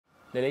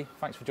Lily,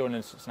 thanks for joining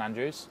us at St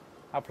Andrews.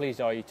 How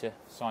pleased are you to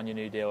sign your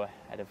new deal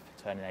ahead of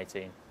turning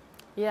 18?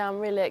 Yeah,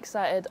 I'm really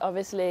excited.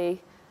 Obviously,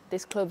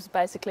 this club's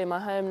basically my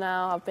home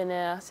now. I've been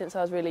here since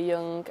I was really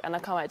young and I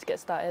can't wait to get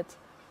started.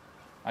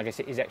 I guess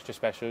it is extra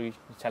special. You're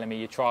telling me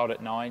you trialled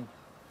at 9,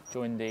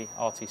 joined the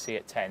RTC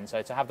at 10,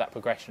 so to have that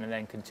progression and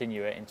then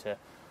continue it into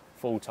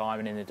full-time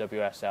and in the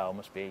WSL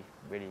must be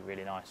really,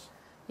 really nice.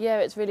 Yeah,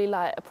 it's really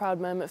like a proud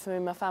moment for me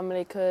and my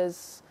family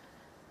because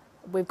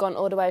we've gone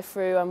all the way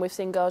through and we've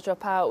seen girls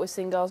drop out, we've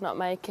seen girls not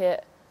make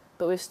it,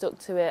 but we've stuck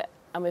to it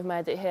and we've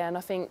made it here. And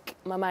I think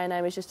my main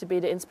aim is just to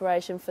be the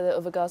inspiration for the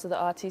other girls of the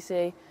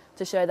RTC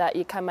to show that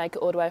you can make it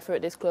all the way through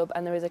at this club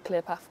and there is a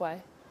clear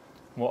pathway.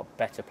 What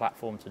better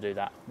platform to do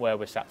that? Where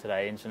we're sat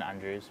today in St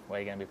Andrews, where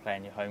you're going to be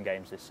playing your home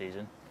games this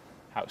season.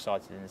 How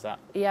exciting is that?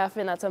 Yeah, I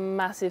think that's a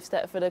massive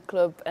step for the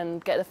club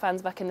and get the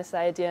fans back in the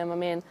stadium. I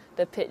mean,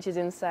 the pitch is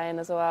insane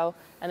as well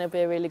and it'll be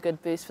a really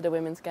good boost for the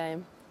women's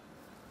game.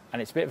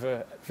 And it's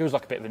feels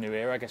like a bit of a new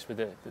era, I guess, with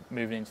the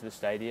moving into the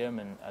stadium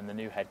and the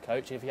new head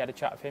coach. Have you had a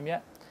chat with him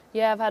yet?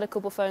 Yeah, I've had a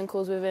couple of phone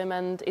calls with him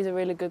and he's a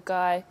really good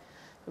guy,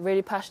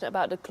 really passionate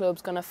about the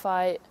club's going to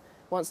fight,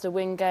 wants to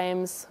win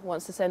games,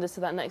 wants to send us to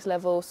that next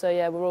level. So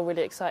yeah, we're all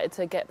really excited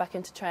to get back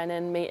into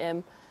training, meet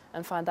him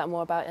and find out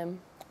more about him.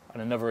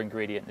 And another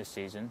ingredient this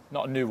season,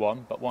 not a new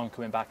one, but one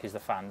coming back, is the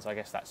fans. I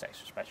guess that's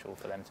extra special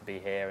for them to be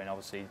here and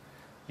obviously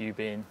you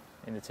being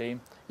in the team.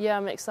 Yeah,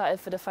 I'm excited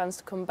for the fans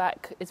to come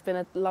back. It's been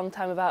a long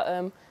time without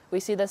them. We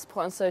see their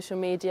support on social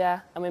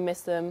media and we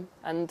miss them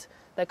and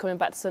they're coming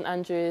back to St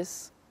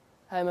Andrews,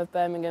 home of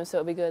Birmingham, so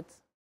it'll be good.